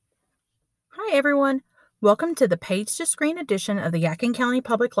Hi, everyone. Welcome to the Page to Screen edition of the Yadkin County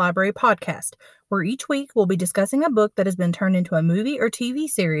Public Library podcast, where each week we'll be discussing a book that has been turned into a movie or TV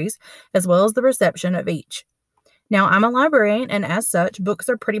series, as well as the reception of each. Now, I'm a librarian, and as such, books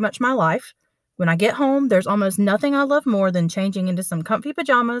are pretty much my life. When I get home, there's almost nothing I love more than changing into some comfy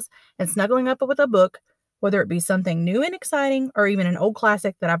pajamas and snuggling up with a book, whether it be something new and exciting or even an old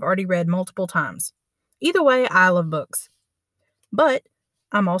classic that I've already read multiple times. Either way, I love books. But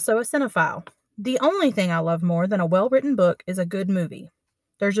I'm also a cinephile. The only thing I love more than a well-written book is a good movie.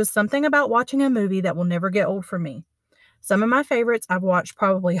 There's just something about watching a movie that will never get old for me. Some of my favorites I've watched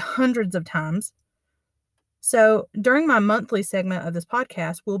probably hundreds of times. So, during my monthly segment of this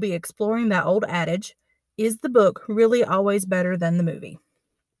podcast, we'll be exploring that old adage, is the book really always better than the movie?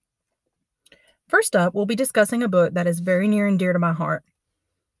 First up, we'll be discussing a book that is very near and dear to my heart.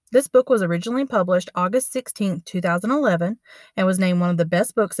 This book was originally published August 16, 2011, and was named one of the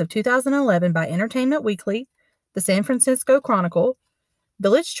best books of 2011 by Entertainment Weekly, the San Francisco Chronicle,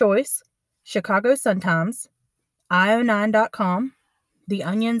 Village Choice, Chicago Sun-Times, io9.com, The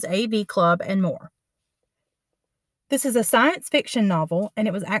Onion's AV Club, and more. This is a science fiction novel, and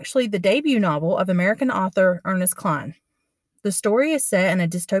it was actually the debut novel of American author Ernest Cline. The story is set in a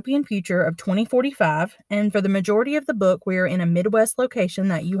dystopian future of 2045, and for the majority of the book, we are in a Midwest location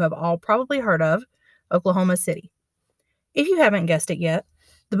that you have all probably heard of, Oklahoma City. If you haven't guessed it yet,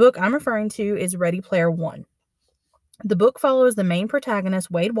 the book I'm referring to is Ready Player One. The book follows the main protagonist,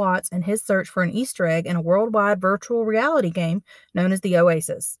 Wade Watts, and his search for an Easter egg in a worldwide virtual reality game known as the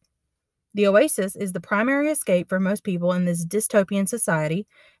Oasis. The Oasis is the primary escape for most people in this dystopian society,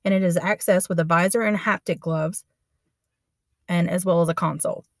 and it is accessed with a visor and haptic gloves, and as well as a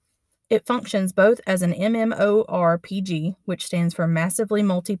console. It functions both as an MMORPG, which stands for Massively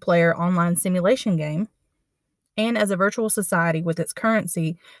Multiplayer Online Simulation Game, and as a virtual society, with its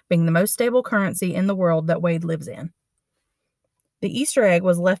currency being the most stable currency in the world that Wade lives in. The Easter egg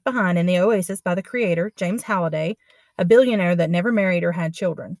was left behind in the Oasis by the creator, James Halliday, a billionaire that never married or had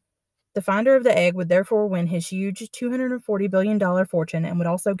children. The finder of the egg would therefore win his huge $240 billion fortune and would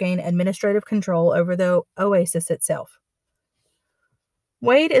also gain administrative control over the Oasis itself.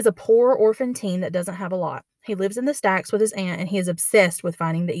 Wade is a poor orphan teen that doesn't have a lot. He lives in the stacks with his aunt, and he is obsessed with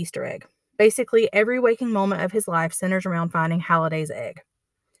finding the Easter egg. Basically, every waking moment of his life centers around finding Halliday's egg.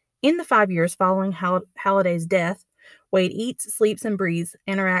 In the 5 years following Halliday's death, Wade eats, sleeps, and breathes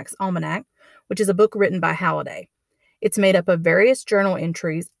Anarach's Almanac, which is a book written by Halliday. It's made up of various journal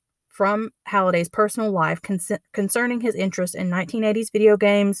entries from Halliday's personal life concerning his interest in 1980s video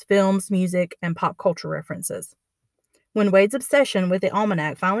games, films, music, and pop culture references. When Wade's obsession with the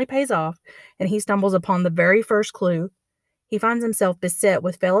almanac finally pays off, and he stumbles upon the very first clue, he finds himself beset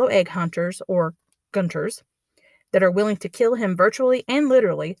with fellow egg hunters, or gunters, that are willing to kill him virtually and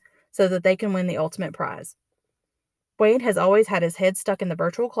literally so that they can win the ultimate prize. Wade has always had his head stuck in the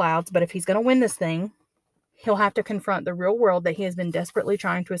virtual clouds, but if he's going to win this thing, he'll have to confront the real world that he has been desperately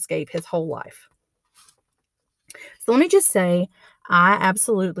trying to escape his whole life. So let me just say, I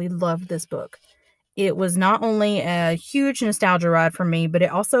absolutely loved this book. It was not only a huge nostalgia ride for me, but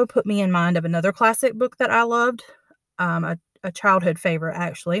it also put me in mind of another classic book that I loved, a childhood favorite,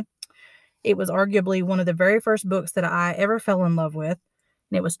 actually. It was arguably one of the very first books that I ever fell in love with,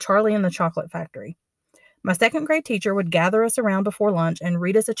 and it was Charlie and the Chocolate Factory. My second grade teacher would gather us around before lunch and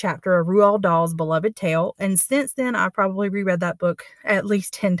read us a chapter of Roald Dahl's beloved tale, and since then, I probably reread that book at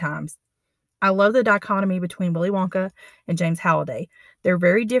least 10 times. I love the dichotomy between Willy Wonka and James Halliday. They're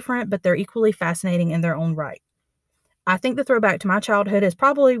very different, but they're equally fascinating in their own right. I think the throwback to my childhood is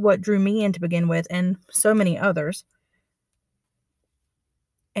probably what drew me in to begin with, and so many others.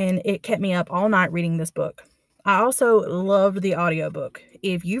 And it kept me up all night reading this book. I also loved the audiobook.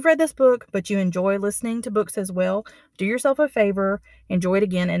 If you've read this book, but you enjoy listening to books as well, do yourself a favor, enjoy it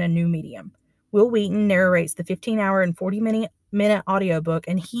again in a new medium. Will Wheaton narrates the 15-hour and 40-minute audiobook,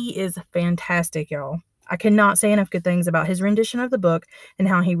 and he is fantastic, y'all. I cannot say enough good things about his rendition of the book and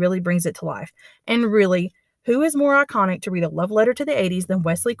how he really brings it to life. And really, who is more iconic to read a love letter to the 80s than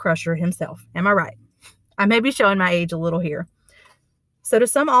Wesley Crusher himself? Am I right? I may be showing my age a little here. So to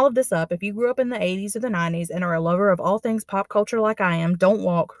sum all of this up, if you grew up in the 80s or the 90s and are a lover of all things pop culture like I am, don't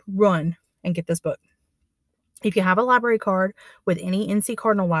walk, run, and get this book. If you have a library card with any NC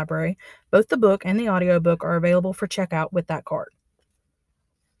Cardinal library, both the book and the audiobook are available for checkout with that card.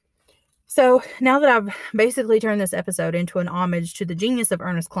 So now that I've basically turned this episode into an homage to the genius of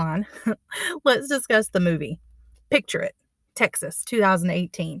Ernest Cline, let's discuss the movie. Picture it, Texas,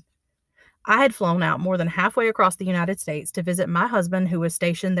 2018. I had flown out more than halfway across the United States to visit my husband, who was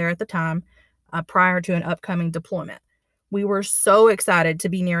stationed there at the time, prior to an upcoming deployment. We were so excited to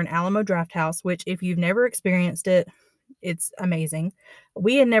be near an Alamo Drafthouse, which if you've never experienced it, it's amazing.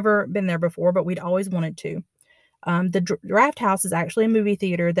 We had never been there before, but we'd always wanted to. The Drafthouse is actually a movie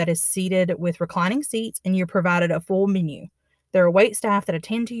theater that is seated with reclining seats, and you're provided a full menu. There are wait staff that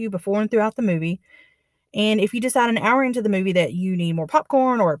attend to you before and throughout the movie. And if you decide an hour into the movie that you need more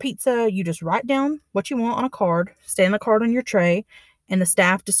popcorn or a pizza, you just write down what you want on a card, stand the card on your tray, and the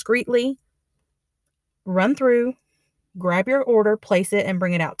staff discreetly run through, grab your order, place it, and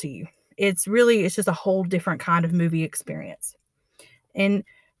bring it out to you. It's just a whole different kind of movie experience. And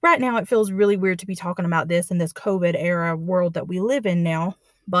right now it feels really weird to be talking about this in this COVID era world that we live in now.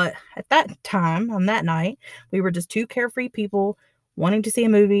 But at that time, on that night, we were just two carefree people wanting to see a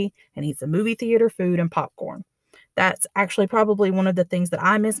movie and eat some movie theater food and popcorn. That's actually probably one of the things that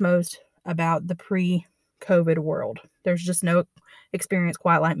I miss most about the pre-COVID world. There's just no experience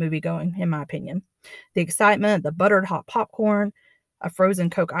quite like movie going, in my opinion. The excitement, the buttered hot popcorn, a frozen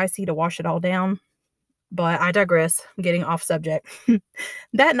Coke Icy to wash it all down. But I digress. I'm getting off subject.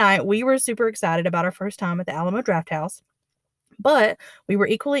 That night, we were super excited about our first time at the Alamo Drafthouse, but we were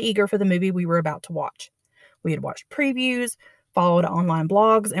equally eager for the movie we were about to watch. We had watched previews, followed online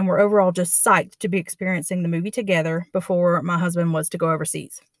blogs, and were overall just psyched to be experiencing the movie together before my husband was to go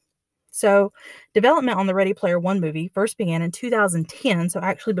overseas. So, development on the Ready Player One movie first began in 2010. So,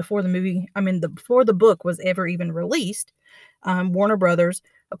 actually, before the book was ever even released, Warner Brothers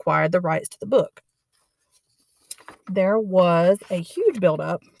acquired the rights to the book. There was a huge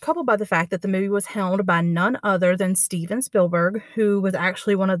buildup, coupled by the fact that the movie was helmed by none other than Steven Spielberg, who was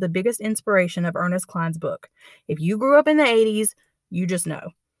actually one of the biggest inspiration of Ernest Cline's book. If you grew up in the 80s, you just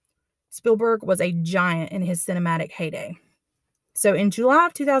know. Spielberg was a giant in his cinematic heyday. So in July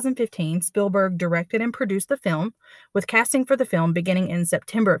of 2015, Spielberg directed and produced the film, with casting for the film beginning in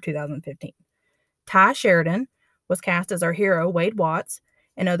September of 2015. Ty Sheridan was cast as our hero, Wade Watts,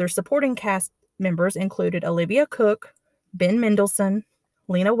 and other supporting cast members included Olivia Cooke, Ben Mendelsohn,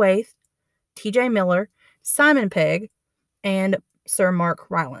 Lena Waithe, T.J. Miller, Simon Pegg, and Sir Mark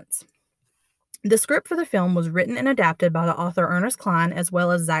Rylance. The script for the film was written and adapted by the author Ernest Cline as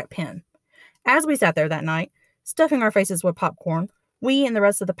well as Zach Penn. As we sat there that night, stuffing our faces with popcorn, we and the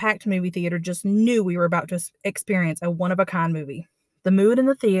rest of the packed movie theater just knew we were about to experience a one-of-a-kind movie. The mood in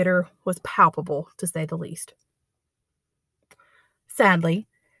the theater was palpable, to say the least. Sadly,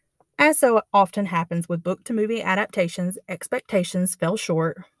 as so often happens with book-to-movie adaptations, expectations fell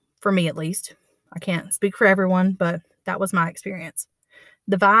short, for me at least. I can't speak for everyone, but that was my experience.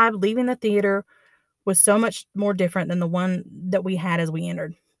 The vibe leaving the theater was so much more different than the one that we had as we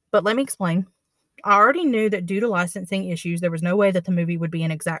entered. But let me explain. I already knew that due to licensing issues, there was no way that the movie would be an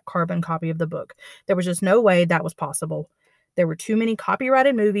exact carbon copy of the book. There was just no way that was possible. There were too many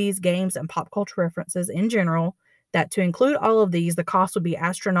copyrighted movies, games, and pop culture references in general that to include all of these, the cost would be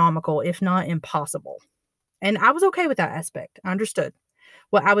astronomical, if not impossible. And I was okay with that aspect. I understood.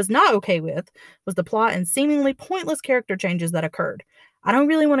 What I was not okay with was the plot and seemingly pointless character changes that occurred. I don't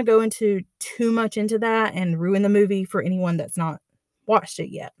really want to go into too much into that and ruin the movie for anyone that's not watched it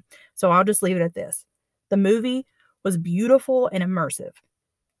yet. So I'll just leave it at this. The movie was beautiful and immersive.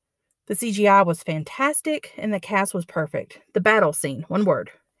 The CGI was fantastic and the cast was perfect. The battle scene, one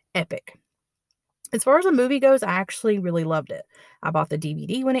word, epic. As far as the movie goes, I actually really loved it. I bought the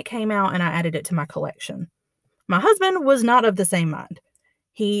DVD when it came out and I added it to my collection. My husband was not of the same mind.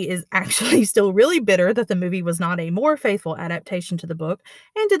 He is actually still really bitter that the movie was not a more faithful adaptation to the book,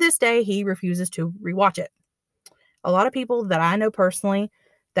 and to this day, he refuses to rewatch it. A lot of people that I know personally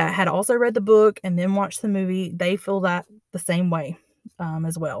that had also read the book and then watched the movie, they feel that the same way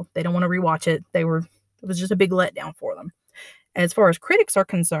as well. They don't want to rewatch it. It was just a big letdown for them. As far as critics are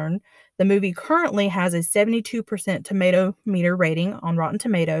concerned, the movie currently has a 72% tomato meter rating on Rotten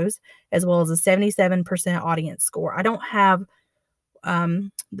Tomatoes, as well as a 77% audience score. I don't have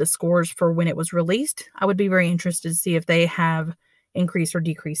the scores for when it was released. I would be very interested to see if they have increased or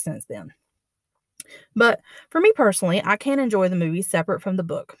decreased since then. But for me personally, I can enjoy the movie separate from the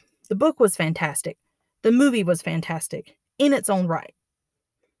book. The book was fantastic. The movie was fantastic in its own right.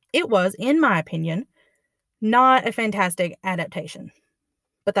 It was, in my opinion, not a fantastic adaptation.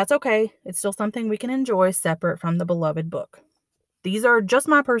 But that's okay. It's still something we can enjoy separate from the beloved book. These are just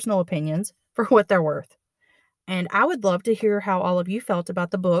my personal opinions for what they're worth. And I would love to hear how all of you felt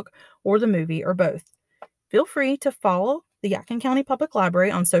about the book or the movie or both. Feel free to follow the Yadkin County Public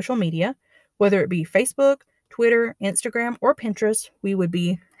Library on social media, whether it be Facebook, Twitter, Instagram, or Pinterest. We would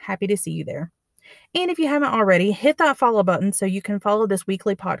be happy to see you there. And if you haven't already, hit that follow button so you can follow this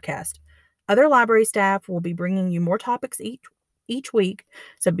weekly podcast. Other library staff will be bringing you more topics each week,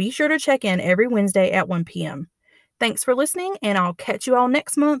 so be sure to check in every Wednesday at 1 p.m. Thanks for listening, and I'll catch you all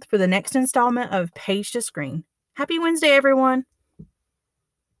next month for the next installment of Page to Screen. Happy Wednesday, everyone!